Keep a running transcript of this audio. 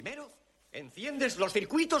Enciendes los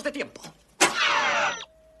circuitos de tiempo.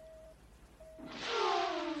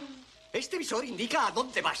 Este visor indica a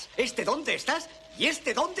dónde vas, este dónde estás y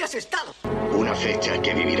este dónde has estado. Una fecha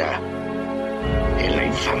que vivirá en la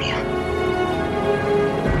infamia.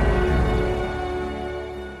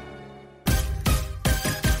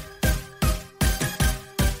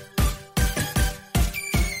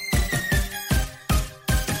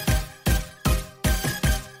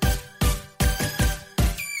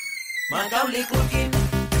 Macaulay Culkin,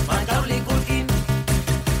 Macaulay Culkin,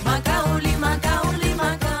 Macaulay, Macaulay,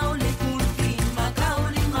 Macaulay Culkin,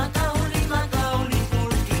 Macaulay, Macaulay, Macaulay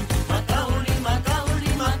Culkin, Macaulay,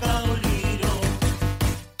 Macaulay, Macaulay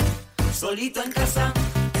no. Solito en casa,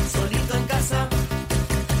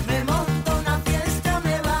 me monto una fiesta,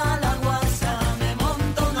 me va la guasa, me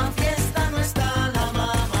monto una fiesta, no está la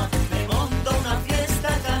mama, me monto una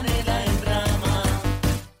fiesta, canela en rama,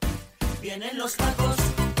 vienen los tacos.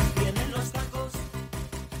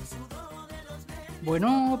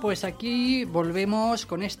 Bueno, pues aquí volvemos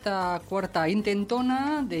con esta cuarta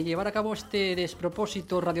intentona de llevar a cabo este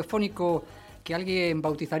despropósito radiofónico que alguien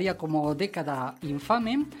bautizaría como Década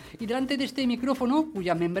Infame, y delante de este micrófono,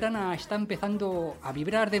 cuya membrana está empezando a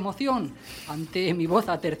vibrar de emoción ante mi voz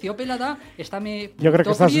aterciopelada, está Yo creo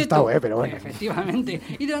que está asustado, pero bueno. Efectivamente.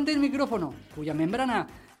 Y delante del micrófono, cuya membrana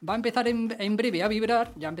va a empezar en breve a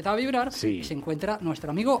vibrar, ya ha empezado a vibrar, sí. Se encuentra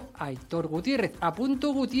nuestro amigo Aitor Gutiérrez,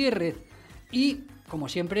 @Gutiérrez. Y, como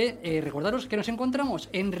siempre, recordaros que nos encontramos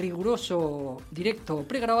en riguroso directo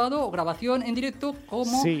pregrabado o grabación en directo,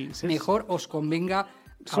 como mejor os convenga.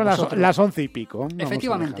 Son las 11 y pico.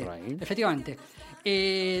 Efectivamente.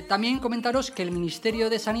 También comentaros que el Ministerio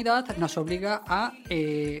de Sanidad nos obliga a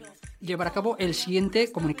llevar a cabo el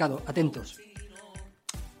siguiente comunicado. Atentos.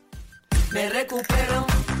 Me recupero.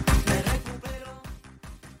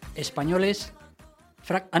 Españoles...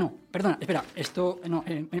 esto no,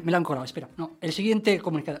 me lo han colado, espera. No, el siguiente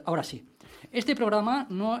comunicado, ahora sí. Este programa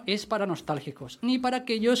no es para nostálgicos, ni para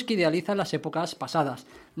aquellos que idealizan las épocas pasadas,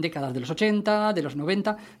 décadas de los 80, de los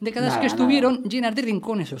 90, décadas que estuvieron llenas de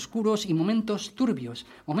rincones oscuros y momentos turbios,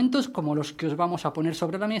 momentos como los que os vamos a poner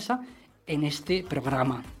sobre la mesa en este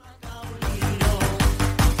programa.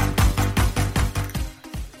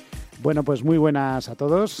 Bueno, pues muy buenas a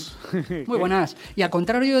todos. Muy buenas. Y al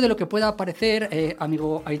contrario de lo que pueda parecer,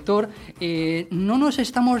 amigo Aitor, no nos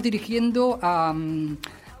estamos dirigiendo a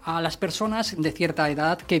las personas de cierta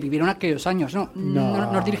edad que vivieron aquellos años, ¿no?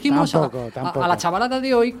 Nos dirigimos tampoco. A la chavalada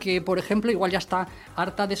de hoy que, por ejemplo, igual ya está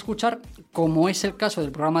harta de escuchar, como es el caso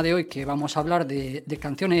del programa de hoy, que vamos a hablar de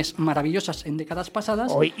canciones maravillosas en décadas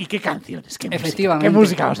pasadas. ¿Y qué canciones? Efectivamente. ¿Qué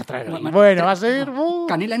música vamos a traer hoy? Bueno, va a ser...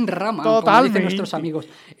 canela en rama, totalmente, como dicen nuestros amigos.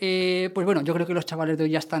 Pues bueno, yo creo que los chavales de hoy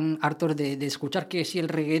ya están hartos de escuchar que si el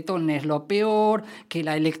reggaetón es lo peor, que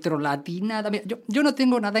la electrolatina... Yo no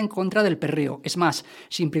tengo nada en contra del perreo. Es más,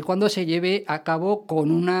 siempre y cuando se lleve a cabo con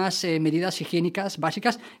unas medidas higiénicas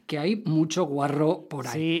básicas, que hay mucho guarro por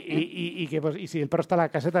ahí. Sí, y si el perro está en la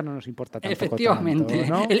caseta no nos importa tampoco. Efectivamente,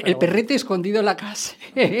 tanto, ¿no? el perrete escondido en la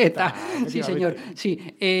caseta. Sí, señor. Sí.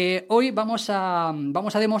 Hoy vamos a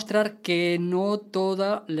demostrar que no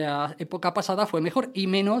toda la época pasada fue mejor, y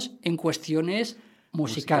menos en cuestiones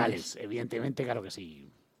musicales. Evidentemente, claro que sí.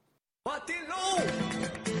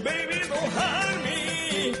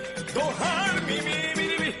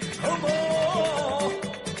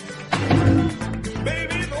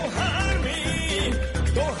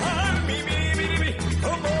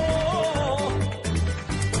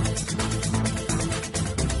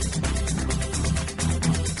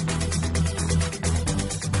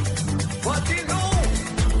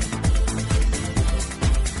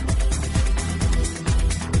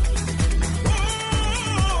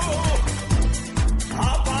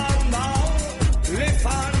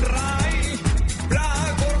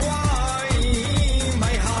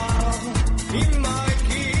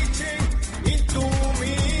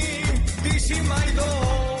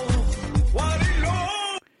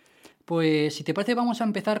 Pues si te parece vamos a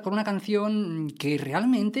empezar con una canción que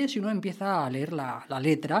realmente, si uno empieza a leer la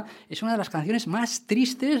letra, es una de las canciones más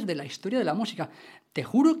tristes de la historia de la música. Te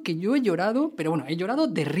juro que yo he llorado, pero bueno, he llorado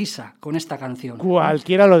de risa con esta canción.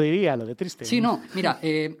 Cualquiera lo diría, lo de triste. Sí, no, mira,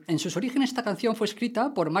 en sus orígenes esta canción fue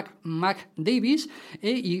escrita por Mac Davis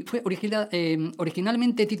y fue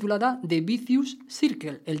originalmente titulada The Vicious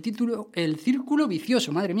Circle, el círculo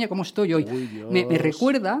vicioso. Madre mía, cómo estoy hoy. Me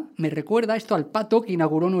recuerda esto al pato que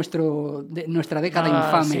inauguró nuestra década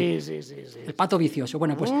infame. Sí. El pato vicioso.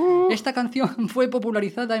 Bueno, pues esta canción fue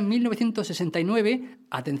popularizada en 1969.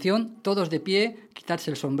 Atención, todos de pie,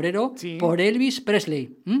 quitarse el sombrero Sí. por Elvis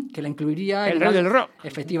Presley, que la incluiría El rey del rock.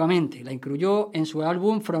 Efectivamente, la incluyó en su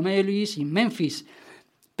álbum From Elvis in Memphis.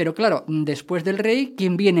 Pero claro, después del rey,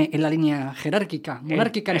 ¿quién viene en la línea jerárquica?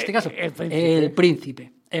 Monárquica en este caso. el príncipe. El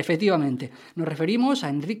príncipe, efectivamente. Nos referimos a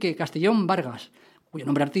Enrique Castellón Vargas, cuyo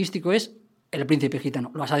nombre artístico es El Príncipe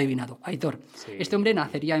Gitano. Lo has adivinado, Aitor. Sí. Este hombre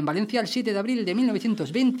nacería en Valencia el 7 de abril de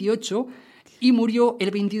 1928 y murió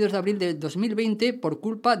el 22 de abril de 2020 por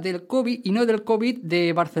culpa del COVID, y no del COVID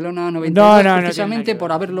de Barcelona 92, No, precisamente no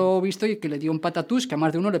por haberlo visto y que le dio un patatús que a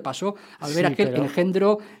más de uno le pasó al ver Sí, aquel pero-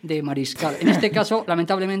 engendro de mariscal. En este caso,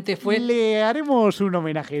 lamentablemente, fue... Le haremos un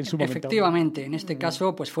homenaje en su momento. Efectivamente, en este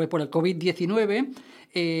caso pues fue por el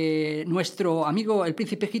COVID-19. Nuestro amigo el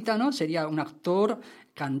Príncipe Gitano sería un actor,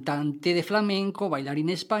 cantante de flamenco, bailarín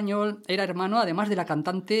español, era hermano además de la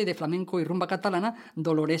cantante de flamenco y rumba catalana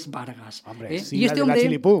Dolores Vargas. Hombre, sí, Y la este de la hombre,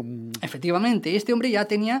 Chilipú. efectivamente, este hombre ya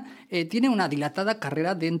tiene una dilatada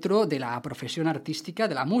carrera dentro de la profesión artística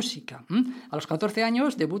de la música. A los 14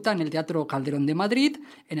 años debuta en el Teatro Calderón de Madrid,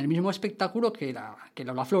 en el mismo espectáculo que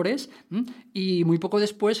Lola Flores, y muy poco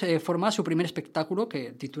después forma su primer espectáculo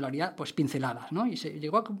que titularía pues Pinceladas, ¿no? Y se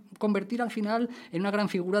llegó a convertir al final en una gran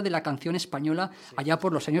figura de la canción española allá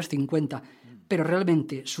por los años 50. Pero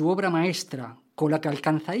realmente su obra maestra, con la que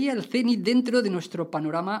alcanzaría el cenit dentro de nuestro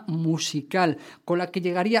panorama musical, con la que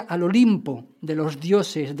llegaría al Olimpo de los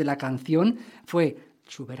dioses de la canción, fue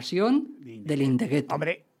su versión del Indegueto.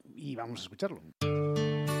 Hombre, y vamos a escucharlo.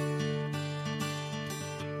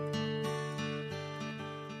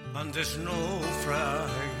 And there's no fry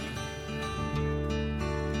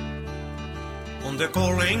on the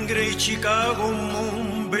calling great Chicago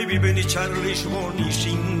moon, baby Benny Charlie's one is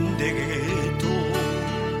in the ghetto.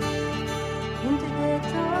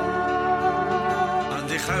 And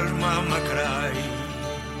they heard mama cry,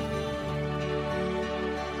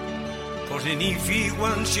 cause the nifi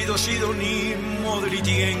one sido ni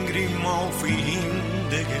modriti angry mouth in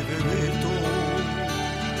the ghetto.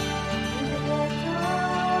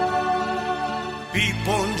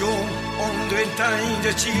 Piponjo on the time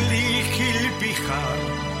the chili hill pihar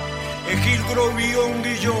e hill grovi on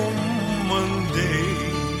guillon Monday.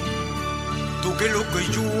 Tu que lo que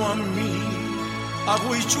yo a mí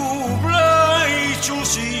hago y chubla y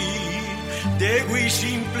chusi de gui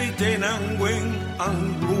simple tenangüen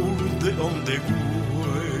angur de donde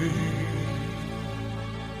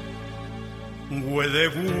güey de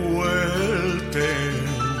vuelta.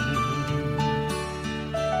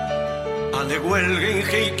 And the Welgen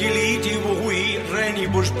Heikiliti Bui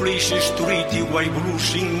Renibus Place Street Why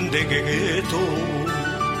Blues in the ghetto.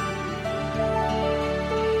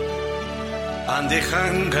 And the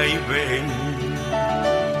Hangai Ben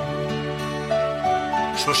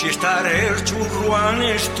So si starter to Ruan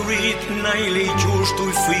Street Naili just to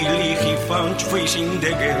feel he found facing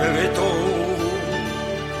the ghetto.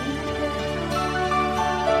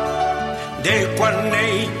 De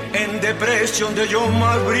Quanei en depression de John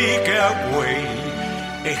Malbrique away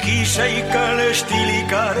e chi sei cale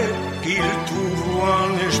stilicare il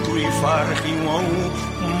turuan stuifar hiwan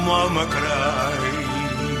mama cry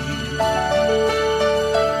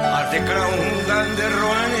at the crown and the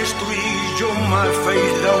ruan stui John mal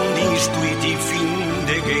face down the street fin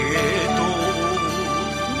de ghetto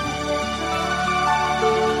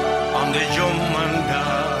and the John man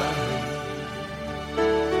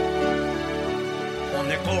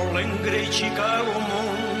calling great Chicago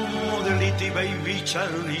modelity baby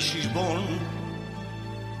Charlie's is born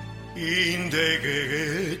in the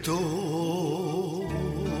ghetto.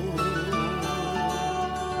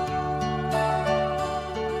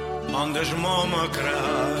 And his mama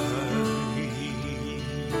cried.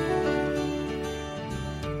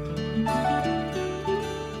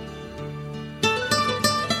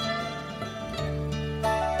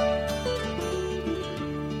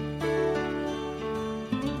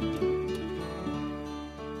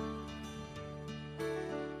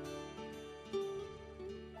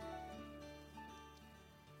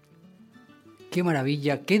 Qué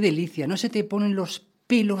maravilla, qué delicia. No se te ponen los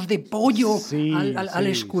pelos de pollo Sí, al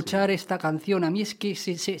sí, escuchar esta canción. A mí es que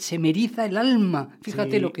se me eriza el alma.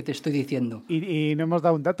 Fíjate Sí. lo que te estoy diciendo. Y no hemos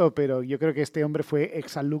dado un dato, pero yo creo que este hombre fue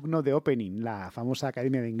exalumno de Opening, la famosa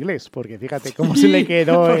academia de inglés, porque fíjate cómo se le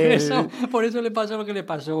quedó por eso le pasó lo que le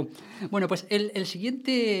pasó. Bueno, pues el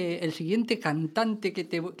siguiente cantante que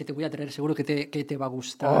te voy a traer, seguro que te va a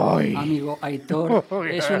gustar, ¡Ay! amigo Aitor.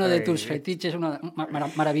 ¡Ay! Es uno de tus fetiches,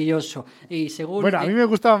 maravilloso. Y seguro, Bueno, a mí me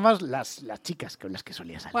gustaban más las chicas con las que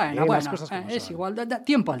solía salir. Bueno, las cosas como es son. igual,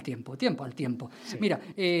 tiempo al tiempo. Sí. Mira,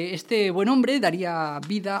 este buen hombre daría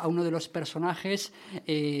vida a uno de los personajes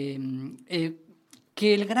que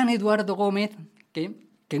el gran Eduardo Gómez que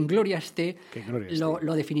en gloria esté, Que en gloria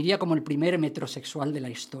lo definiría como el primer metrosexual de la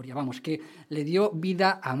historia. Vamos, que le dio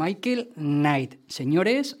vida a Michael Knight.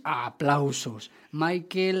 Señores, aplausos.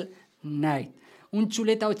 Michael Knight. Un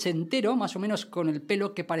chuleta ochentero, más o menos con el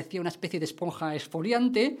pelo que parecía una especie de esponja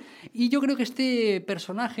exfoliante, y yo creo que este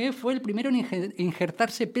personaje fue el primero en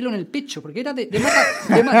injertarse pelo en el pecho, porque era de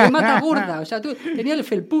mata gorda, o sea, tú tenía el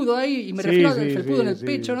felpudo ahí, y me refiero al felpudo en el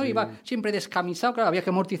pecho, ¿no? Iba siempre descamisado, claro, había que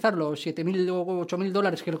amortizar los $7.000 o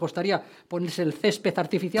 $8.000 que le costaría ponerse el césped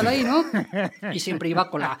artificial ahí, ¿no? Y siempre iba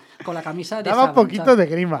con la camisa Daba un poquito de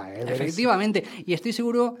grima, Efectivamente, y estoy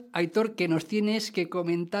seguro, Aitor, que nos tienes que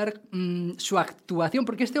comentar su actuación,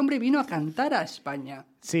 porque este hombre vino a cantar a España.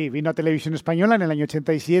 Sí, vino a Televisión Española en el año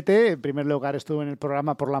 87. En primer lugar estuvo en el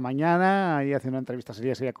programa Por la Mañana, ahí hace una entrevista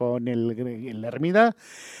seria con el Hermida.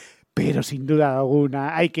 Pero sin duda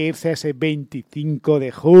alguna hay que irse a ese 25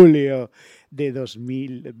 de julio de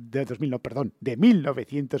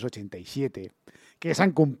 1987, que se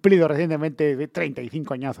han cumplido recientemente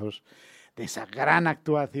 35 añazos de esa gran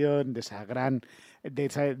actuación, de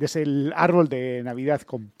ese árbol de Navidad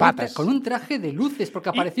con patas. Con un traje de luces, porque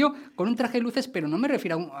apareció con un traje de luces, pero no me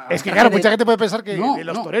refiero a es que claro, mucha gente puede pensar que de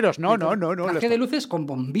los toreros. No. Traje de luces con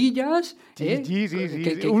bombillas. Sí.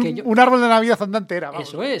 Un árbol de Navidad andante era. Vamos.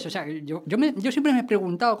 Eso es. O sea, yo siempre me he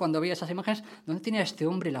preguntado cuando veía esas imágenes, ¿dónde tenía este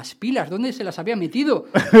hombre las pilas? ¿Dónde se las había metido?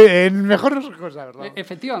 Mejor no es la verdad.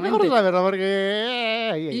 Efectivamente. Mejor no es la verdad,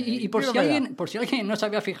 porque... Y por si alguien no se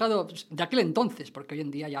había fijado de aquel entonces, porque hoy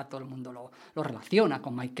en día ya todo el mundo lo relaciona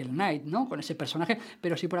con Michael Knight, ¿no? Con ese personaje,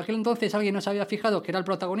 pero si por aquel entonces alguien no se había fijado que era el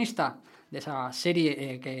protagonista de esa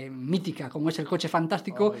serie mítica como es El Coche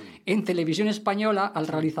Fantástico, en Televisión Española, al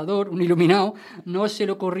realizador, un iluminado, no se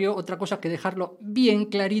le ocurrió otra cosa que dejarlo bien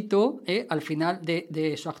clarito al final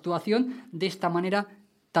de su actuación de esta manera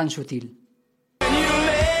tan sutil.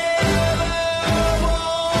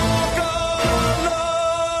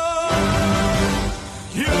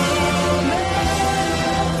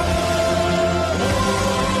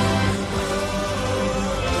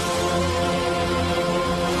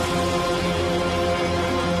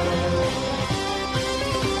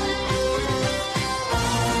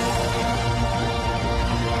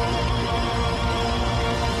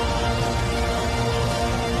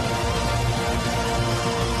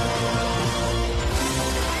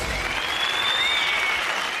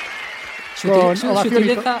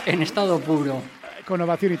 Sutileza en estado puro. Con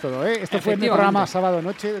ovación y todo, ¿eh? Esto fue en el programa Sábado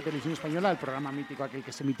Noche de Televisión Española, el programa mítico aquel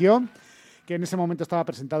que se emitió, que en ese momento estaba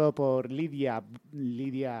presentado por Lidia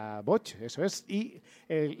Boch, eso es, y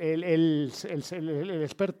el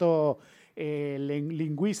experto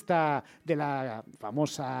lingüista de la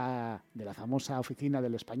famosa oficina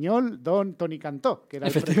del español, don Toni Cantó, que era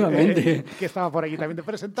efectivamente que estaba por aquí también de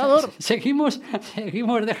presentador. Seguimos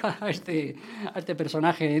deja a este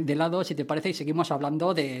personaje de lado, si te parece, y seguimos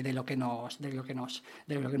hablando de lo que nos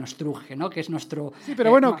truje, ¿no? Que es nuestro. Sí,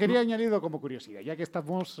 pero bueno, quería añadirlo como curiosidad, ya que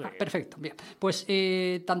estamos. Perfecto, bien. Pues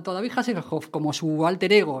tanto David Hasselhoff como su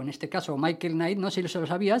alter ego, en este caso Michael Knight, no sé si lo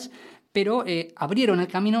sabías, pero abrieron el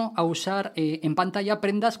camino a usar en pantalla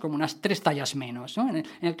prendas como unas 3 tallas menos, ¿no? En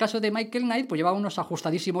el caso de Michael Knight, pues llevaba unos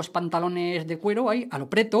ajustadísimos pantalones de cuero ahí, a lo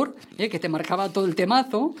Pretor, que te marcaba todo el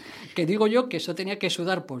temazo, que digo yo que eso tenía que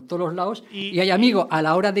sudar por todos los lados, y hay amigo, a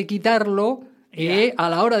la hora de quitarlo...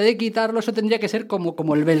 eso tendría que ser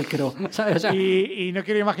como el velcro, ¿sabes? O sea, y no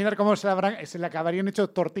quiero imaginar cómo se le acabarían hecho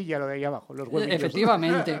tortilla lo de ahí abajo, los huevos.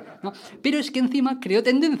 Efectivamente, ¿no? Pero es que encima creó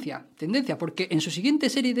tendencia, porque en su siguiente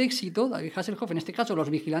serie de éxito, David Hasselhoff, en este caso Los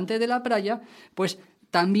Vigilantes de la Playa, pues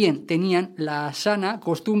también tenían la sana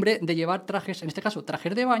costumbre de llevar trajes, en este caso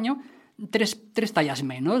trajes de baño, tres tallas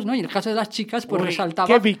menos, ¿no? Y en el caso de las chicas, pues resaltaba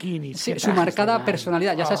qué bikinis, su marcada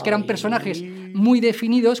personalidad. Ya sabes que eran personajes muy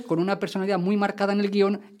definidos, con una personalidad muy marcada en el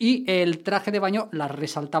guión, y el traje de baño las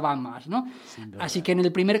resaltaba más, ¿no? Así que en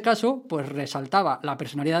el primer caso, pues resaltaba la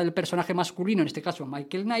personalidad del personaje masculino, en este caso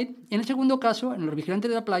Michael Knight, y en el segundo caso, en Los Vigilantes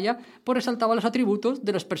de la Playa, pues resaltaba los atributos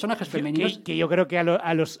de los personajes femeninos. Que yo creo que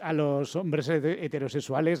a los hombres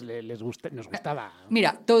heterosexuales nos gustaba.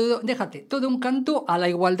 Mira, todo un canto a la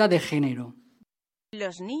igualdad de género.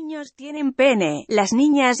 Los niños tienen pene, las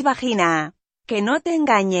niñas vagina. Que no te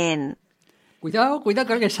engañen. Cuidado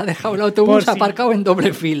que alguien se ha dejado el autobús aparcado en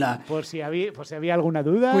doble fila. Por si había alguna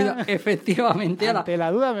duda. Cuidado, efectivamente. Ante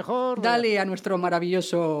la duda, mejor. Dale a nuestro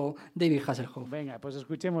maravilloso David Hasselhoff. Venga, pues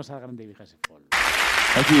escuchemos al gran David Hasselhoff.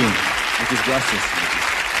 Aquí, muchas gracias.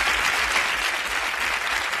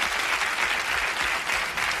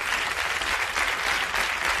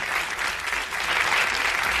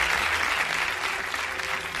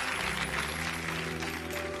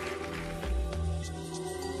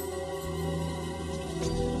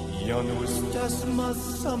 estás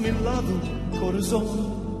más a mi lado,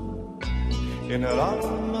 corazón. En el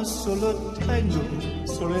alma solo tengo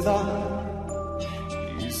soledad.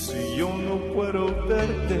 Y si yo no puedo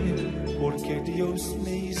verte, porque Dios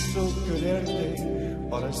me hizo quererte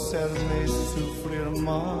para hacerme sufrir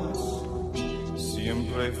más.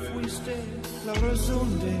 Siempre fuiste la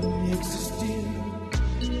razón de mi existir.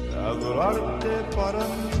 Adorarte para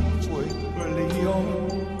mí fue religión.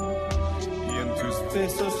 Y en tus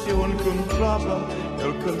besos yo encontraba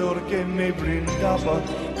el calor que me brindaba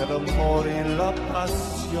el amor y la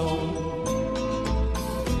pasión.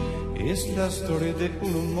 Es la historia de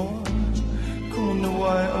un amor como no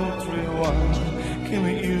hay otro igual, que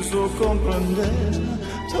me hizo comprender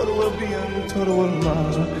todo el bien, todo el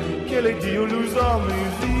mal, que le dio luz a mi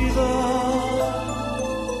vida,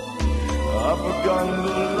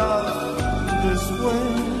 apagándola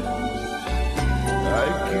después.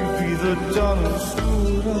 Ay, qué vida tan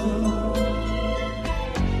oscura,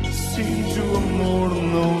 sin tu amor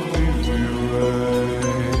no viviré.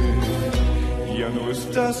 Ya no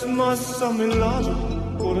estás más a mi lado,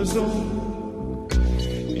 corazón.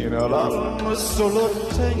 Y en el alma solo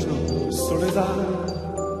tengo soledad.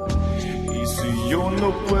 Y si yo no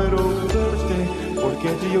puedo verte, porque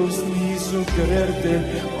Dios me hizo quererte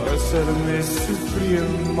para hacerme sufrir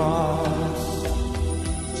más.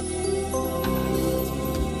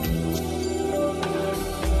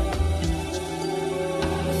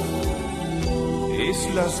 Es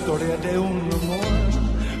la historia de un amor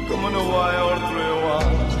como no hay otro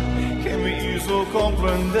igual, que me hizo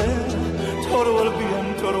comprender todo el bien,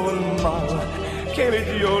 todo el mal, que le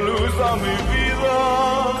dio luz a mi vida,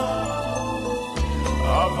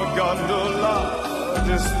 apagándola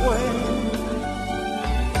después.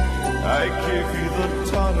 Ay, qué vida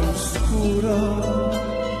tan oscura,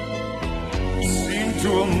 sin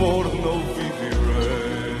tu amor no viviré.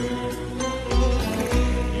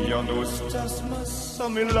 Ya no estás más a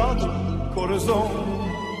mi lado, corazón.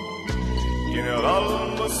 Y en el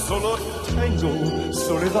alma solo tengo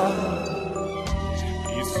soledad.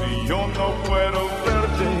 Y si yo no puedo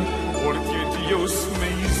verte, porque Dios me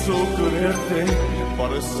hizo quererte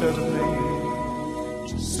para hacerme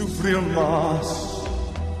sufrir más,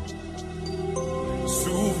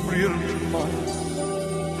 sufrir más,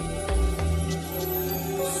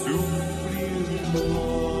 sufrir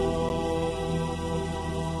más.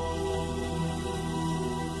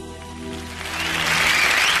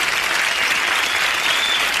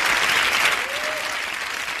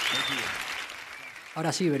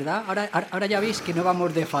 Ahora sí, ¿verdad? Ahora ya veis que no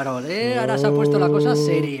vamos de farol, ¿eh? Ahora se ha puesto la cosa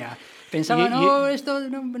seria. Pensaba, no, esto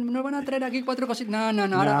no van a traer aquí 4 cositas. No,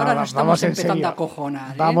 ahora nos estamos empezando a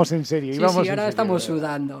cojonar. Vamos en serio. Sí, ahora estamos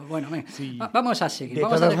sudando. Bueno, sí. Vamos a seguir.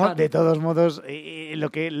 De todos modos, lo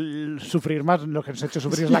que sufrir más, lo que nos ha hecho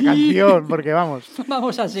sufrir es la canción, porque vamos.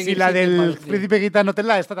 Vamos a seguir. Si la del Príncipe Gitano te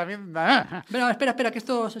la, esta también. Pero espera, que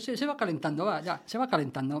esto se va calentando, se va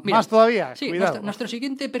calentando. Mira, ¿más todavía? Sí, cuidado. Nuestro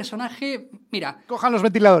siguiente personaje, mira. Cojan los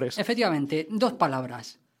ventiladores. Efectivamente, 2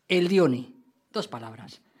 palabras. El Dioni. 2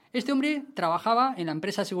 palabras. Este hombre trabajaba en la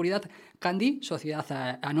empresa de seguridad Candy,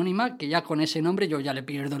 sociedad anónima, que ya con ese nombre yo ya le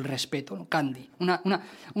pierdo el respeto, ¿no? Candy,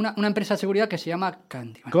 una empresa de seguridad que se llama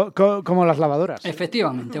Candy. Bueno, como las lavadoras.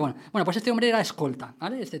 Efectivamente, bueno, pues este hombre era escolta,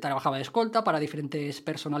 ¿vale? Trabajaba de escolta para diferentes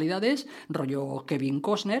personalidades, rollo Kevin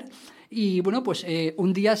Costner, y bueno, pues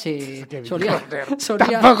un día solía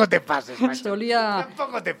Tampoco te pases, macho.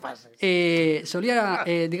 Tampoco te pases. Solía,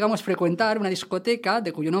 digamos, frecuentar una discoteca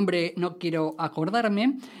de cuyo nombre no quiero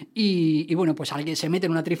acordarme, y bueno, pues alguien se mete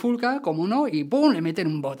en una trifulca, como no, y ¡pum!, le meten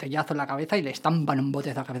un botellazo en la cabeza y le estampan un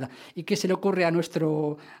botellazo en la cabeza. ¿Y qué se le ocurre a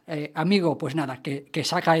nuestro amigo? Pues nada, que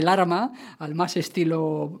saca el arma al más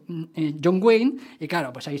estilo John Wayne, y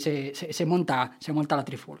claro, pues ahí se monta la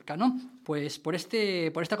trifulca, ¿no? Pues por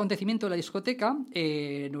este acontecimiento de la discoteca,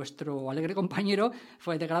 nuestro alegre compañero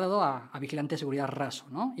fue degradado a vigilante de seguridad raso,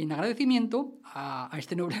 ¿no? Y en agradecimiento a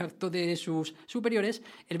este noble acto de sus superiores,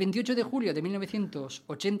 el 28 de julio de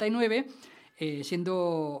 1989,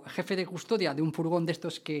 siendo jefe de custodia de un furgón de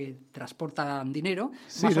estos que transportan dinero.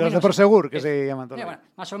 Sí, de los de Prosegur, que se llaman todos. Bueno,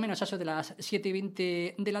 más o menos a eso de las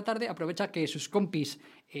 7:20 de la tarde, aprovecha que sus compis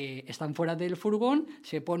están fuera del furgón,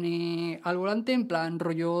 se pone al volante en plan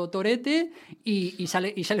rollo torete y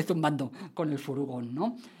sale zumbando con el furgón,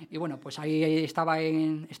 ¿no? Y bueno, pues ahí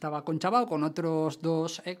estaba conchavado con otros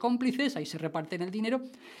 2 cómplices, ahí se reparten el dinero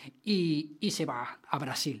y se va a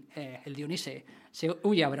Brasil. El Dionís se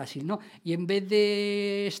huye a Brasil, ¿no? Y en vez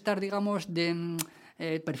de estar, digamos,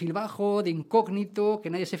 perfil bajo, de incógnito, que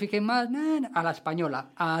nadie se fije más, a la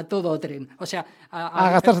española, a todo tren. O sea, a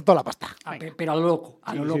gastarse toda la pasta. Pero a lo loco,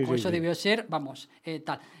 Sí, Eso sí. debió ser, vamos,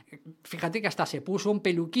 tal. Fíjate que hasta se puso un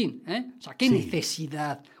peluquín, ¿eh? O sea, qué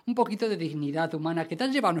necesidad, un poquito de dignidad humana, que te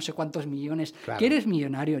has llevado no sé cuántos millones, Claro. que eres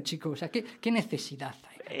millonario, chico, o sea, qué necesidad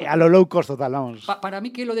hay. A lo low cost total, vamos. Para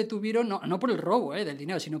mí que lo detuvieron no por el robo del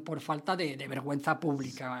dinero, sino por falta de vergüenza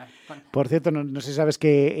pública. Por cierto, no sé si sabes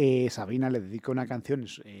que Sabina le dedicó una canción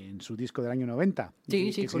en su disco del año 90. Sí,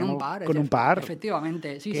 que se con llamó un par. Con un par.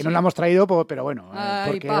 Efectivamente, sí, Que sí. no la hemos traído, pero bueno.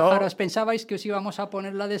 Ay, porque pájaros, pensabais que os íbamos a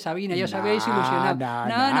poner la de Sabina, ya os habíais ilusionado.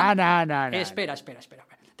 No. Espera.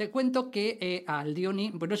 Te cuento que al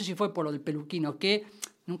Dioni, pues no sé si fue por lo del peluquino, que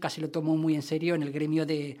nunca se lo tomó muy en serio en el gremio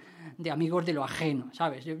de amigos de lo ajeno,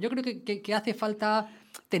 ¿sabes? Yo creo que hace falta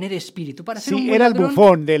tener espíritu para ser un Sí, buen era el ladrón.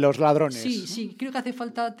 bufón de los ladrones. Sí, creo que hace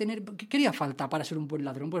falta tener... ¿Qué haría falta para ser un buen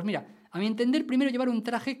ladrón? Pues mira, a mi entender, primero llevar un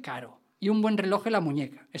traje caro y un buen reloj en la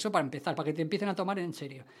muñeca. Eso para empezar, para que te empiecen a tomar en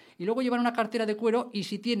serio. Y luego llevar una cartera de cuero y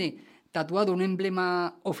si tiene tatuado un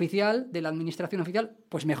emblema oficial de la administración oficial,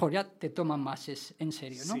 pues mejor, ya te toman más en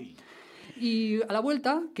serio, ¿no? Sí. Y a la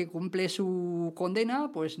vuelta, que cumple su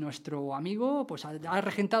condena, pues nuestro amigo pues ha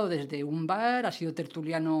regentado desde un bar, ha sido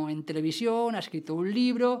tertuliano en televisión, ha escrito un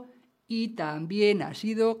libro y también ha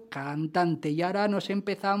sido cantante. Y ahora nos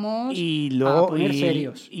empezamos a poner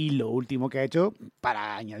serios. Y lo último que ha hecho,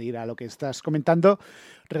 para añadir a lo que estás comentando,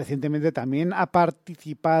 recientemente también ha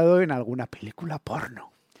participado en alguna película porno.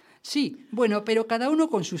 Sí, bueno, pero cada uno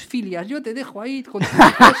con sus filias. Yo te dejo ahí con tus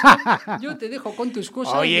cosas. Yo te dejo con tus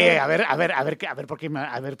cosas. Oye, a ver por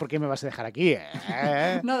qué me vas a dejar aquí.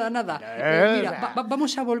 Nada. Mira,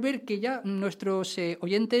 vamos a volver que ya nuestros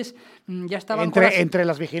oyentes ya estaban entre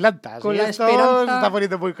las vigilantas. con y la esto esperanza. se está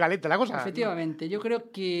poniendo muy caliente la cosa. Efectivamente, yo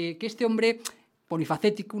creo que este hombre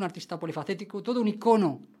polifacético, un artista polifacético, todo un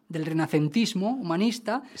icono del renacentismo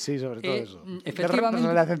humanista. Sí, sobre todo eso. Efectivamente, El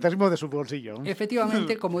renacentismo de su bolsillo.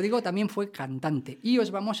 Efectivamente, como digo, también fue cantante. Y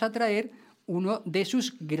os vamos a traer uno de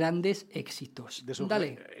sus grandes éxitos.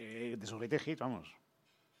 Dale. De su greatest hit, vamos.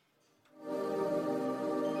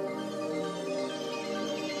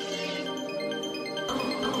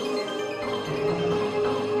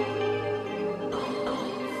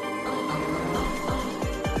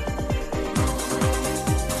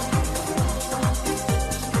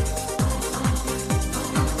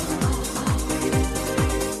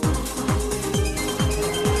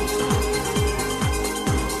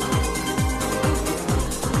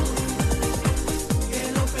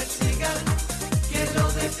 Que lo persigan, que lo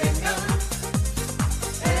detengan,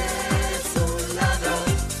 es un ladrón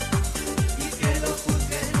y que lo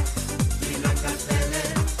juzguen y lo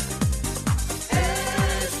encarcelen,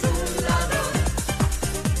 es un ladrón.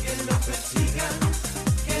 Que lo persigan,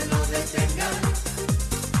 que lo detengan,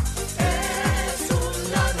 es un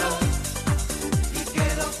ladrón y que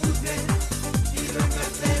lo juzguen y lo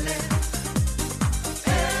encarcelen,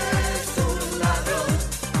 es un ladrón.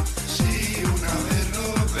 Sí, una vez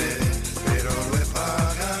robé, pero lo he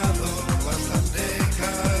pagado bastante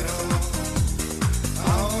caro.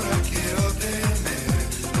 Ahora quiero tener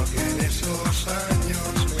lo que en esos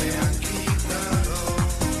años me han quitado.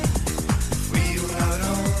 Fui un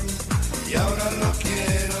ladrón y ahora lo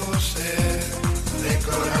quiero ser de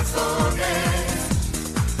corazones.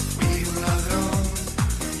 Fui un ladrón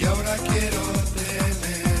y ahora quiero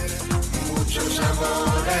tener muchos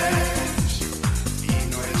amores. Y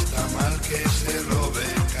no está mal que se robe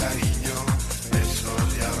cariño, besos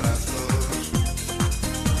y abrazos.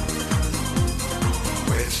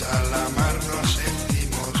 Pues al amar nos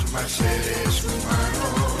sentimos más seres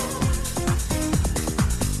humanos.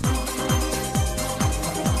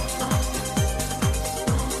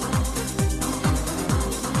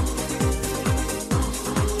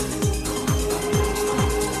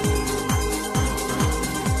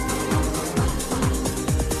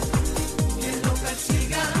 Que lo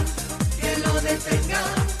persigan, que lo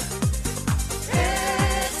detengan,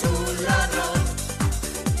 es un ladrón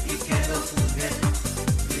y que lo juzguen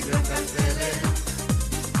y lo encarcelen,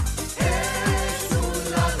 es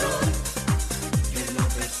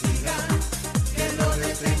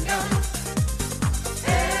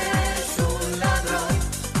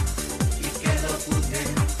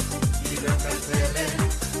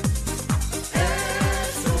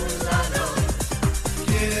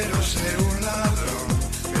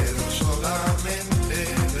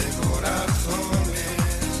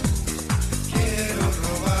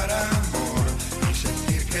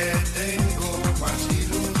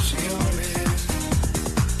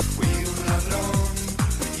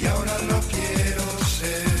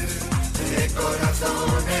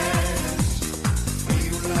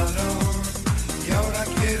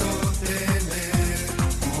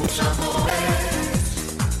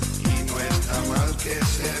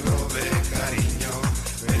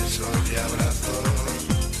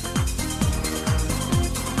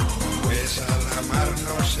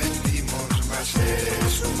a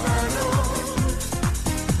seres humanos.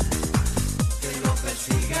 Que lo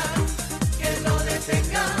persigan, que lo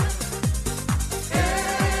detengan.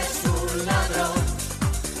 Es un ladrón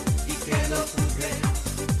y que lo juzguen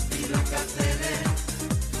y lo encarcelen.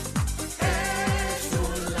 Es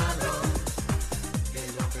un ladrón. Que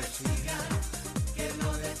lo persigan, que lo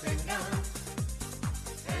detengan.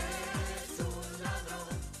 Es un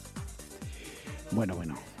ladrón.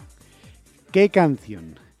 Bueno. ¿Qué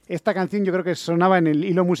canción? Esta canción yo creo que sonaba en el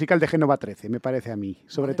hilo musical de Génova 13, me parece a mí.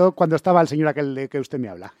 Sobre todo cuando estaba el señor aquel de que usted me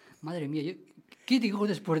habla. Madre mía, ¿qué digo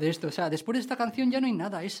después de esto? O sea, después de esta canción ya no hay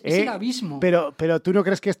nada, es el abismo. Pero ¿tú no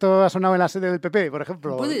crees que esto ha sonado en la sede del PP, por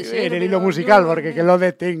ejemplo? Puede ser, en el hilo musical, porque que lo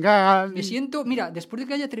detengan. Me siento, mira, después de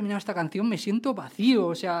que haya terminado esta canción me siento vacío,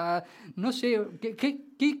 o sea, no sé, ¿qué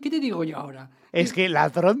te digo yo ahora? Es que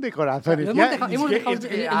ladrón de corazones. O sea, hemos dejado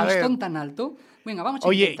el listón tan alto. Venga, vamos a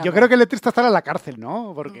intentarlo. Oye, yo creo que el letrista estará en la cárcel,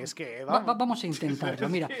 ¿no? Porque es que... Vamos a intentarlo,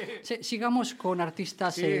 mira. Sigamos con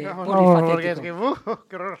artistas polifacéticos. Porque es que...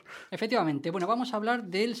 ¡qué horror! Efectivamente. Bueno, vamos a hablar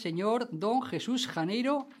del señor Don Jesús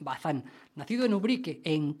Janeiro Bazán, nacido en Ubrique,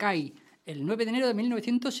 en CAI, el 9 de enero de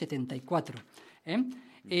 1974.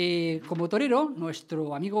 Como torero,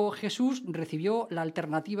 nuestro amigo Jesús recibió la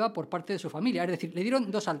alternativa por parte de su familia. Es decir, le dieron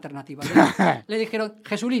dos alternativas. Le dijeron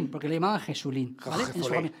Jesulín, porque le llamaban Jesulín, ¿vale? En su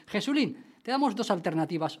familia. Jesulín, te damos dos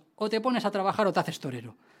alternativas. O te pones a trabajar o te haces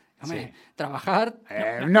torero. Hombre, sí. Trabajar...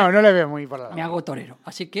 No le veo muy por la... Me hago torero.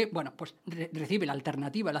 Así que, bueno, pues recibe la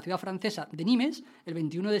alternativa en la ciudad francesa de Nimes el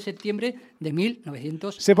 21 de septiembre de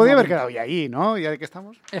 1990. Se podía haber quedado ya ahí, ¿no? ¿Ya de qué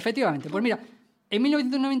estamos? Efectivamente. Pues mira, en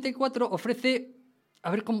 1994 ofrece... A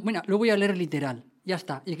ver, mira, lo voy a leer literal. Ya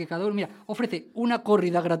está. Y que cada uno, mira, ofrece una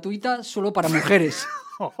corrida gratuita solo para mujeres.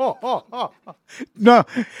 No,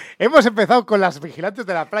 hemos empezado con las vigilantes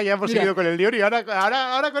de la playa, hemos seguido con el Dior y ahora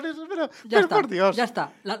con eso, pero está, por Dios. Ya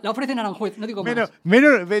está, la ofrecen a Aranjuez, no digo menos,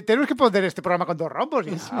 más. Tenemos que poner este programa con dos rombos,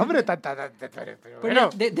 ya, hombre,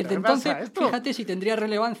 desde entonces, fíjate si tendría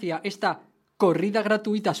relevancia esta corrida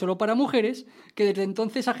gratuita solo para mujeres, que desde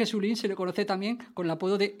entonces a Jesulín se le conoce también con el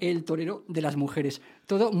apodo de El Torero de las Mujeres.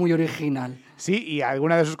 Todo muy original. Sí, y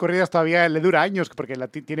alguna de sus corridas todavía le dura años, porque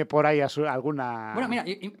tiene por ahí alguna... Bueno, mira,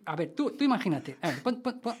 a ver, tú imagínate. A ver,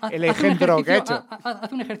 el ejemplo que ha hecho.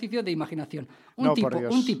 Haz un ejercicio de imaginación. Un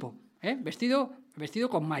tipo, vestido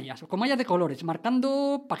con mallas de colores,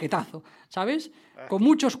 marcando paquetazo, ¿sabes? Con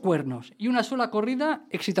muchos cuernos y una sola corrida,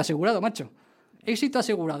 éxito asegurado, macho. Éxito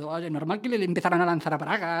asegurado. Normal que le empezaran a lanzar a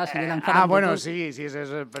bragas y le lanzaran... bueno, sí,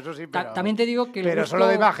 eso sí, pero... También te digo que... Pero solo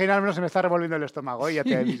de imaginármelo se me está revolviendo el estómago, ya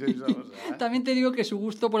te aviso. También te digo que su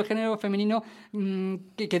gusto por el género femenino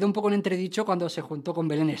que quedó un poco en entredicho cuando se juntó con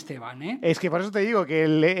Belén Esteban, ¿eh? Es que por eso te digo que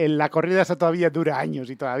la corrida esa todavía dura años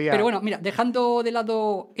y todavía... Pero bueno, mira, dejando de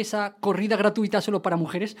lado esa corrida gratuita solo para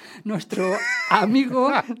mujeres, nuestro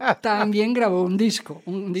amigo también grabó un disco.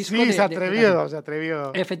 Sí, se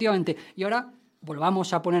atrevió. Efectivamente. Y ahora...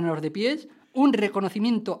 volvamos a ponernos de pies, un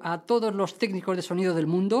reconocimiento a todos los técnicos de sonido del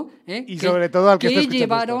mundo, y sobre todo al que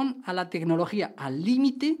llevaron a la tecnología al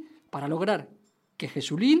límite para lograr que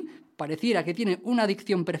Jesulín pareciera que tiene una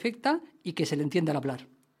dicción perfecta y que se le entiende al hablar.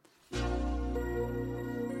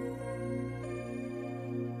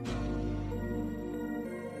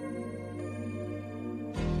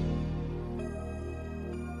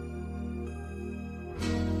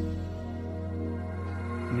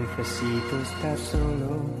 Necesito estar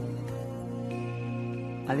solo,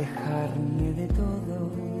 alejarme de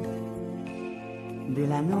todo, de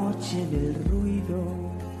la noche, del ruido,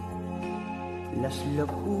 las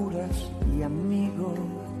locuras y amigos,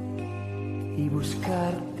 y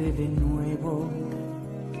buscarte de nuevo,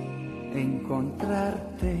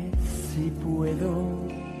 encontrarte si puedo,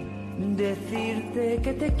 decirte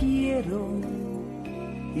que te quiero,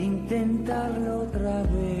 intentarlo otra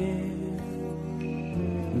vez.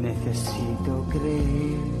 Necesito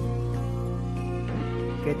creer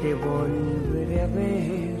que te volveré a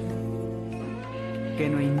ver, que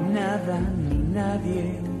no hay nada ni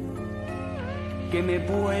nadie que me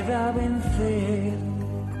pueda vencer,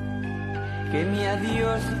 que mi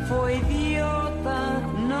adiós fue idiota,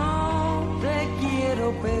 no te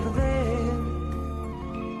quiero perder,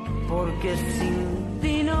 porque sin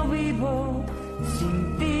ti no vivo,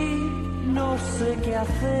 sin ti no sé qué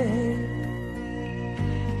hacer.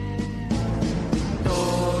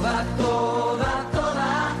 Toda,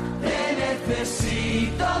 te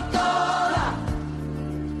necesito toda,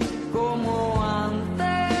 como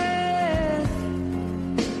antes,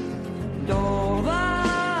 toda,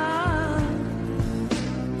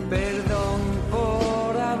 perdón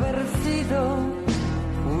por haber sido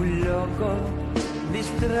un loco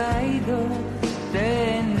distraído,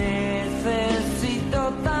 te necesito.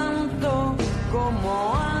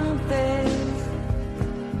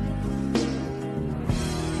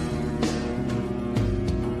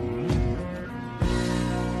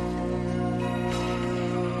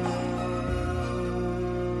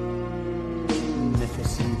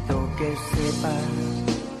 que sepas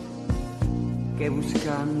que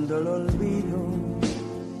buscando el olvido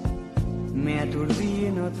me aturdí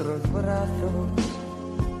en otros brazos,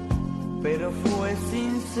 pero fue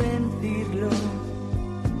sin sentirlo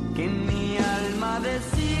que en mi alma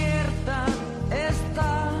desierta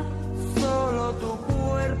está solo tu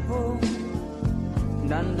cuerpo,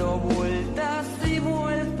 dando vueltas y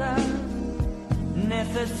vueltas.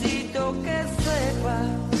 Necesito que sepas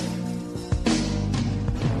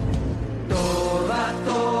toda,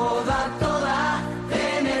 toda, toda,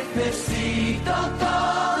 te necesito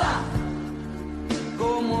toda,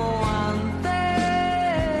 como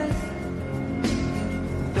antes,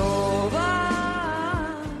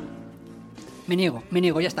 toda. Me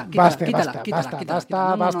niego, ya está. Quítala.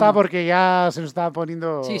 Basta, porque ya se nos está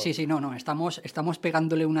poniendo... Sí, no, estamos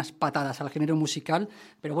pegándole unas patadas al género musical,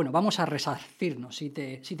 pero bueno, vamos a resarcirnos, si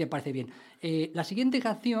te parece bien. La siguiente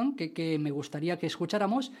canción que me gustaría que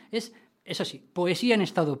escucháramos es, eso sí, poesía en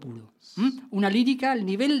estado puro. Una lírica al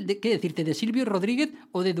nivel de, ¿qué decirte?, de Silvio Rodríguez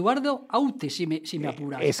o de Eduardo Aute, si me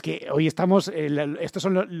apuras. Es que hoy estamos, estos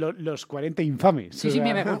son los 40 infames. Sí,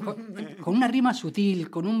 mira, con una rima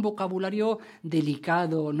sutil, con un vocabulario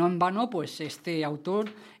delicado, no en vano, pues este autor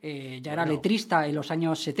ya era letrista en los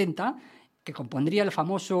años 70, que compondría el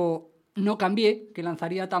famoso No cambié, que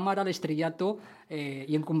lanzaría a Tamara al estrellato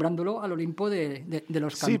y encumbrándolo al Olimpo de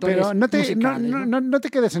los cantores. Sí, pero no musicales, te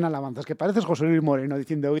quedes en alabanzas, que pareces José Luis Moreno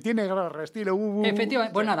diciendo que tiene gran estilo.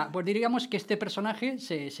 Efectivamente, pues nada, pues diríamos que este personaje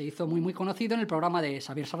se hizo muy conocido en el programa de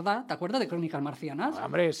Xavier Sardá, ¿te acuerdas? De Crónicas Marcianas.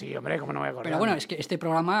 Hombre, ¿cómo no me acuerdo? Pero bueno, es que este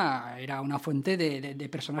programa era una fuente de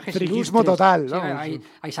personajes friquismo ilustres. total, Sí, vamos.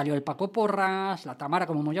 ahí salió el Paco Porras, la Tamara,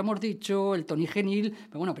 como ya hemos dicho, el Tony Genil.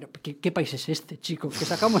 Pero bueno, ¿qué país es este, chico? Que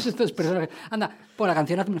sacamos estos personajes. Anda, pon la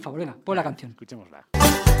canción, hazme un favor, venga, pon la canción. Escuchémosla.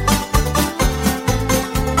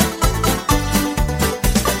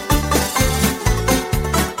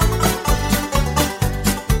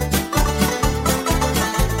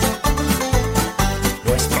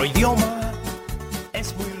 Nuestro idioma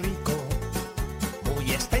es muy rico,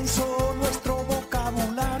 muy extenso nuestro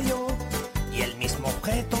vocabulario y el mismo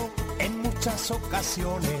objeto en muchas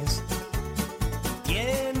ocasiones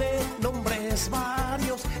tiene nombres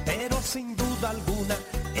varios, pero sin duda alguna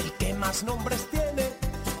el que más nombres tiene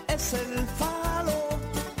es el falo,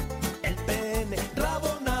 el pene, rabo,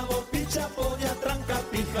 nabo, picha, polla, tranca,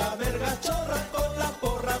 pija, verga, chorra, cola,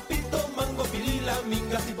 porra, pito, mango, pilila,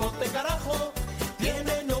 minga, cipote, carajo.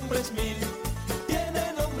 Tiene nombres mil, tiene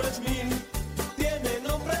nombres mil, tiene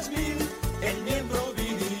nombres mil, el miembro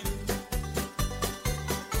viril.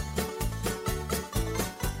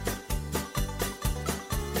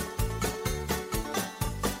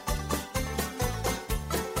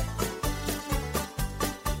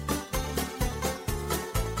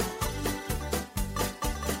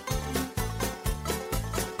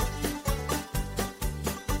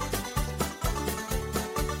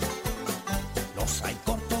 Los hay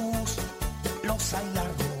cortos, los hay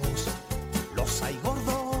largos, los hay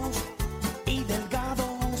gordos y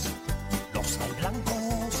delgados, los hay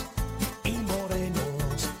blancos y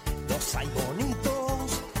morenos, los hay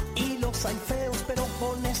bonitos y los hay feos, pero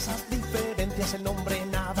con esas diferencias el nombre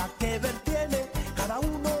nada que ver tiene, cada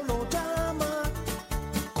uno lo llama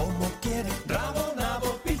como quiere. Rabo,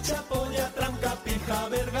 nabo, picha, polla, tranca, pija,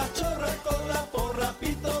 verga, chorra, cola, porra,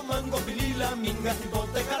 pito, mango, pilila, minga,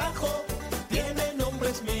 cipote, carajo. Tiene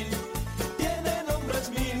nombres mil, tiene nombres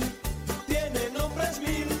mil, tiene nombres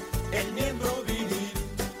mil, el miembro viril.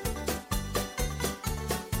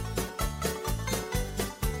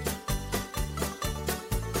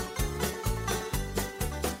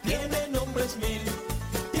 Tiene nombres mil,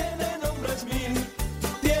 tiene nombres mil,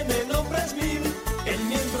 tiene nombres mil, el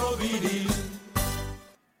miembro viril.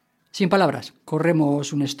 Sin palabras,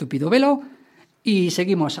 corremos un estúpido velo y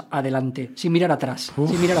seguimos adelante, sin mirar atrás.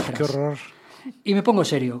 Qué horror. Y me pongo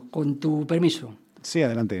serio, con tu permiso. Sí,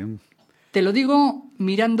 adelante. Te lo digo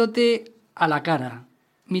mirándote a la cara,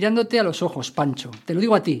 mirándote a los ojos, Pancho. Te lo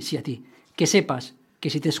digo a ti, sí a ti. Que sepas que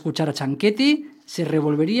si te escuchara Chanquetti, se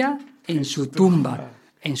revolvería en su tumba.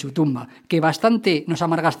 En su tumba. Que bastante nos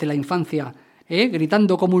amargaste la infancia,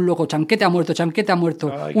 gritando como un loco, Chanquete ha muerto, Chanquete ha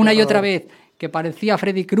muerto. Ay, una qué y otra horror. vez, que parecía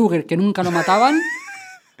Freddy Krueger, que nunca lo mataban.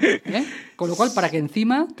 Con lo cual, para que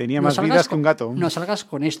encima Tenía nos más vidas que un con- gato. No salgas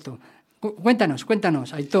con esto.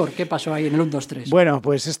 Cuéntanos, Aitor, ¿qué pasó ahí en el 1, 2, 3? Bueno,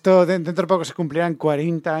 pues esto dentro de poco se cumplirán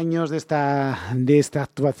 40 años de esta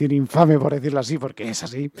actuación infame, por decirlo así, porque es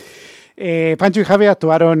así. Pancho y Javi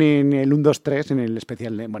actuaron en el 1, 2, 3, en el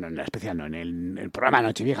especial, en el programa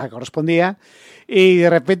Nochevieja que correspondía, y de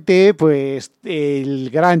repente, pues, el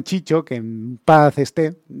gran Chicho, que en paz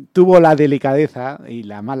esté, tuvo la delicadeza y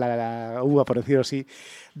la mala uva, por decirlo así,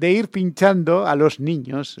 de ir pinchando a los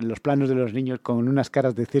niños, los planos de los niños, con unas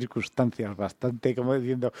caras de circunstancias bastante, como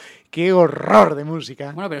diciendo, ¡qué horror de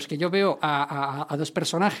música! Bueno, pero es que yo veo a dos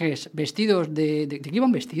personajes vestidos ¿de qué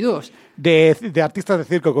iban vestidos? De artistas de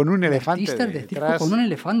circo con un elefante. Artistas de circo con un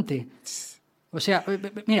elefante. O sea,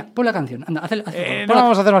 mira, pon la canción. Anda, haz el favor. No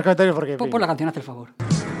vamos a hacer más comentarios porque... Pon la canción, haz el favor.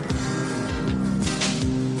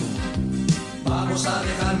 Vamos a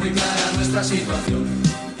dejar muy clara nuestra situación.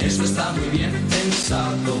 Eso está muy bien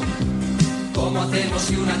pensado. ¿Cómo hacemos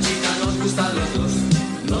si una chica nos gusta a los dos?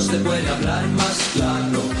 No se puede hablar más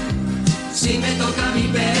claro. Si me toca a mí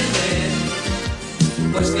perder,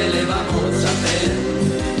 pues ¿qué le vamos a hacer?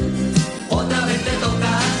 Otra vez te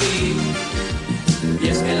toca a ti. Y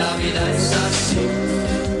es que la vida es así.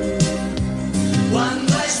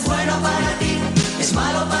 Cuando es bueno para ti, es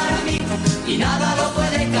malo para mí. Y nada lo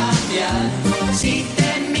puede cambiar. Si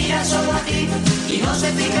te mira solo a ti y no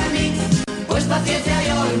se fija en mí, pues paciencia y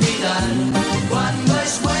olvidar. Cuando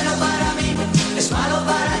es bueno para mí, es malo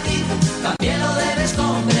para ti, también lo debes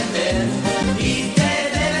comprender. Y te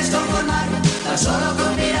debes conformar, tan solo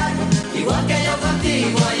con mirar, igual que yo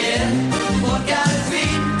contigo ayer. Porque al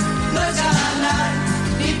fin no es ganar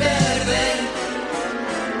ni perder.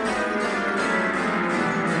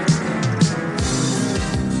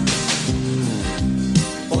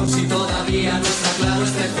 Por si todavía no está claro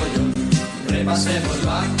este follón, repasemos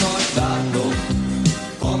lo acordado.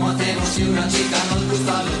 ¿Cómo hacemos si una chica nos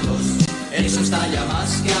gusta a los dos? Eso está ya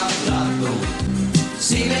más que hablado.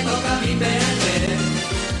 Si me toca a mí perder,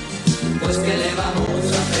 pues ¿qué le vamos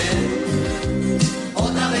a hacer?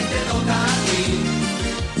 Otra vez te toca a ti.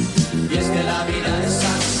 Y es que la vida es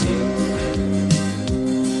así.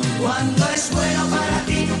 Cuando es bueno para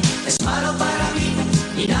ti, es malo para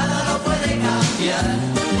mí. Y nada lo puede cambiar.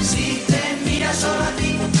 Si te mira solo a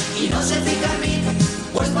ti y no se fija en mí,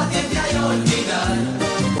 pues paciencia y olvidar.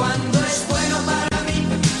 Cuando es bueno para mí,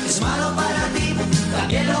 es malo para ti,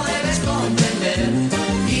 también lo debes comprender.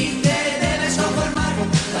 Y te debes conformar,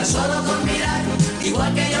 tan solo con mirar,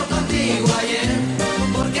 igual que yo contigo ayer.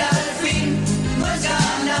 Porque al fin no es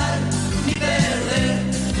ganar ni perder.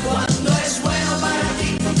 Cuando es bueno para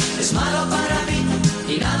ti, es malo para mí,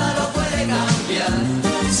 y nada lo puede cambiar.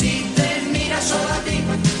 Si te mira solo a ti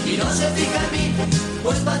y no se fija en mí,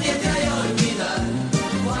 pues paciencia y olvidar.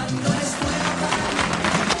 Cuando es bueno para mí.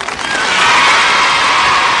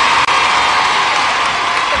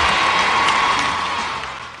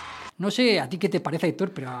 No sé a ti qué te parece,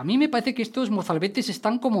 Héctor, pero a mí me parece que estos mozalbetes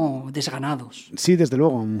están como desganados. Sí, desde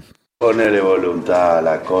luego. Ponele voluntad a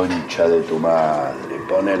la concha de tu madre,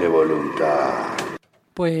 ponele voluntad.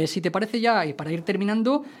 Pues si te parece ya, y para ir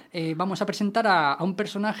terminando, vamos a presentar a un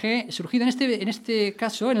personaje surgido en este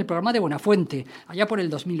caso en el programa de Buenafuente, allá por el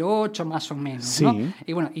 2008 más o menos, sí. ¿no?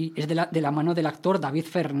 Y bueno, y es de la mano del actor David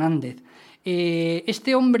Fernández.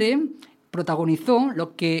 Este hombre protagonizó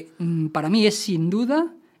lo que para mí es sin duda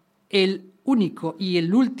el único y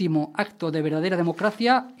el último acto de verdadera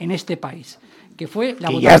democracia en este país, que fue la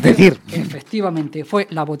votación. Es decir, efectivamente, fue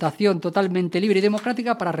la votación totalmente libre y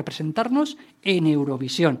democrática para representarnos en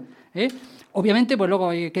Eurovisión. Obviamente, pues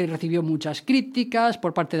luego que recibió muchas críticas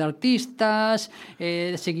por parte de artistas,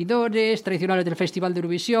 seguidores tradicionales del Festival de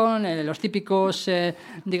Eurovisión, los típicos,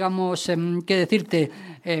 digamos, ¿qué decirte?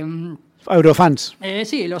 Eurofans.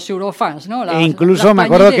 Sí, los eurofans, ¿no? E incluso me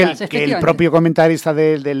acuerdo que el efectivamente. propio comentarista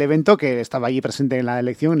del evento, que estaba allí presente en la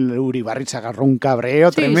elección, Uri Barritz, agarró un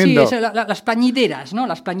cabreo tremendo. Sí, las plañideras, ¿no?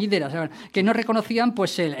 Las plañideras, que no reconocían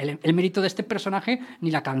pues el mérito de este personaje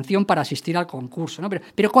ni la canción para asistir al concurso, ¿no?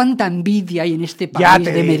 Pero cuánta envidia hay en este país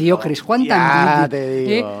de mediocres, cuánta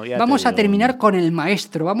envidia. Vamos a terminar con el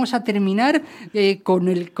maestro, vamos a terminar con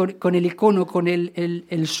el icono, con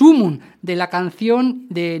el sumum de la canción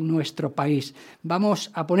de nuestro país.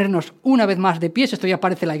 Vamos a ponernos una vez más de pies. Esto ya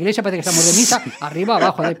parece la iglesia, parece que estamos de misa, arriba,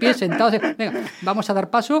 abajo, de pies, sentados. Venga, vamos a dar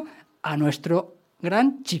paso a nuestro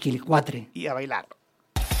gran chiquilicuatre. Y a bailar.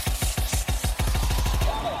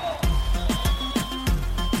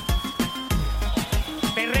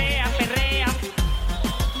 Perrea, perrea.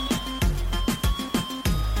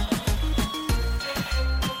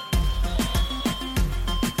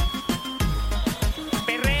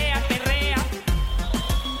 Perrea, perrea.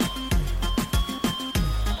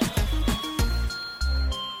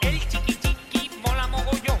 El chiqui chiqui mola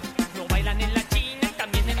mogollón. Lo bailan en la China y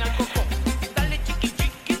también en Alcocón. Dale chiqui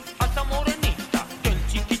chiqui a esta morenita.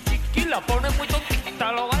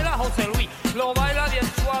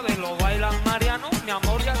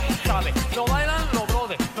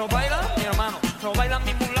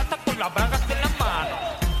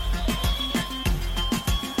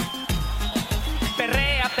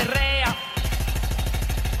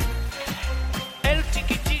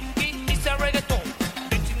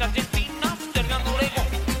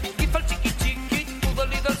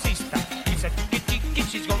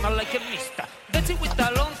 she's gonna like a mister. Dancing with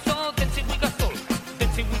Alonso, dancing with Gasol,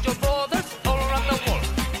 dancing with your brothers all around the world.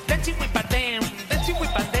 Dancing with Badem, dancing with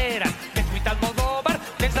Bandera, dancing with Almodóvar,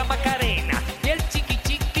 dance la Macarena. Y el chiqui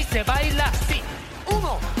chiqui se baila así.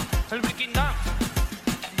 1, el breaking dance.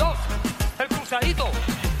 2, el cruzadito.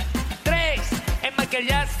 3, el Michael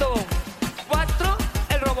Jackson. 4,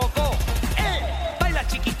 el Robocop. Baila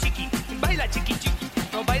chiqui chiqui, baila chiqui chiqui.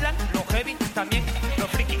 No bailan los heavy, también los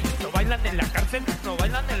friki. No bailan en la cárcel, no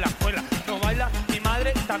bailan en la escuela. No baila mi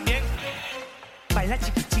madre también. Baila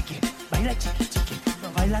chiqui chiqui, baila chiqui chiqui.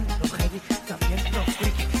 No bailan los heavy, también los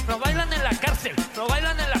friki. No bailan en la cárcel, no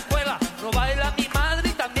bailan en la escuela. No baila mi madre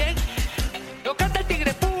también. Lo canta el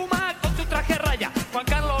tigre Puma con su traje raya. Juan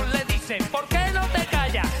Carlos le dice, ¿por qué no te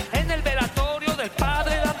callas? En el velatorio del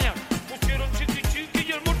padre Damián pusieron chiqui chiqui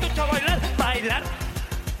y el muerto está a bailar. Bailar,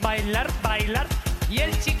 bailar, bailar. Y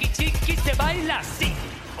el chiqui chiqui se baila así.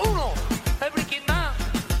 1, el breaking man.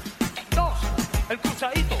 2, el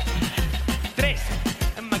cruzadito. 3,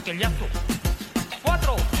 el Michael Jackson.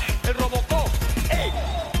 4, el Robocop. ¡Ey!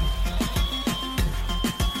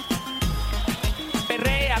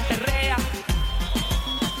 Perrea, perrea.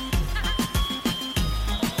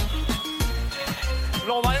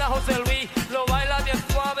 Lo baila José Luis, lo baila bien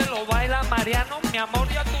suave, lo baila Mariano, mi amor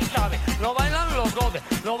ya tú sabes. Lo bailan los godes,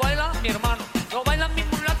 lo baila mi hermano, lo bailan mis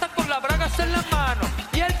mulatas con las bragas en la mano.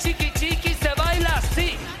 Y el chiqui chiqui se baila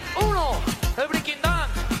así. 1, el breaking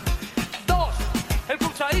dance. 2, el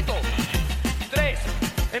cruzadito. 3,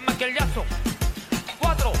 el Michael Jackson.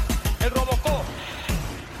 4, el Robocop.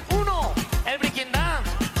 1, el breaking dance.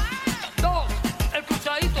 2, el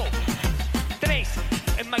cruzadito. 3,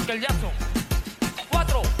 el Michael Jackson.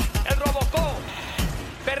 4, el Robocop.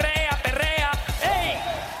 Perrea, perrea. ¡Ey!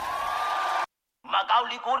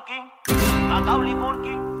 Macaulay Culkin, Macaulay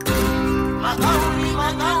Culkin, Macaulay,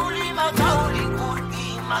 Macaulay, Macaulay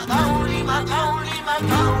Culkin, Macaulay, Macaulay,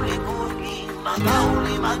 Macaulay Culkin,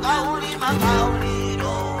 Macaulay, Macaulay, Macaulay,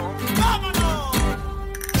 no. ¡Vámonos!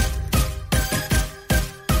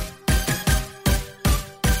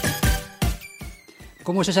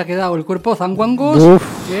 ¿Cómo se os ha quedado el cuerpo, zanguangos? Uf,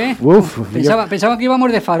 ¿Qué? uf, Pensaba que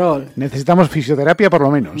íbamos de farol. Necesitamos fisioterapia por lo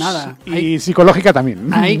menos. Nada. Y psicológica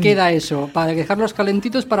también. Ahí queda eso, para dejarlos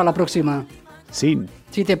calentitos para la próxima. Sí.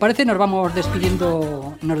 Si te parece, nos vamos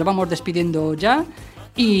despidiendo ya.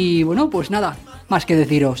 Y bueno, pues nada, más que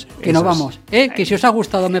deciros que nos vamos. Que si os ha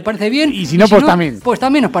gustado me parece bien. Y si no, pues también. Pues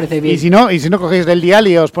también os parece bien. Y si no cogéis del dial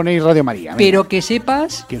y os ponéis Radio María. Venga. Pero que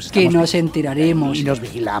sepas que nos enteraremos. Y nos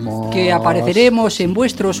vigilamos. Que apareceremos en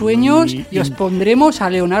vuestros sueños y os pondremos a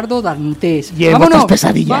Leonardo Dantes. Y en vuestras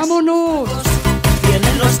pesadillas. ¡Vámonos!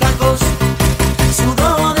 Vienen los tacos,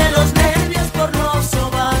 sudo de los nervios por los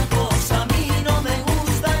sobacos. A mí no me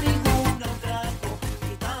gusta ningún atraco.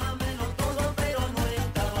 Quítamelo todo, pero no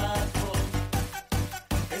el tabaco.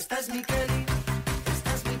 Esta es mi Kelly,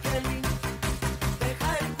 esta es mi Kelly.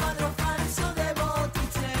 Deja el cuadro falso de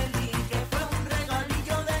Botticelli, que fue un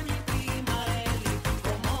regalillo de mi prima Eli.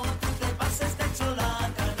 Como tú te pases te echo la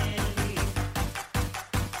Canelli.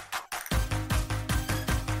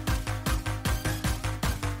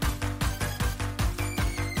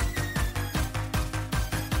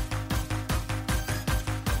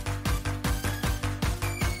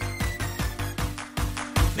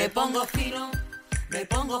 Me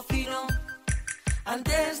pongo fino.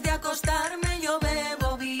 Antes de acostarme yo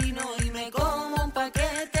bebo vino y me como un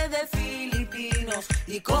paquete de filipinos.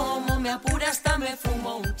 Y como me apura hasta me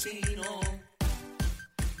fumo un chino.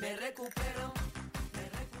 Me recupero.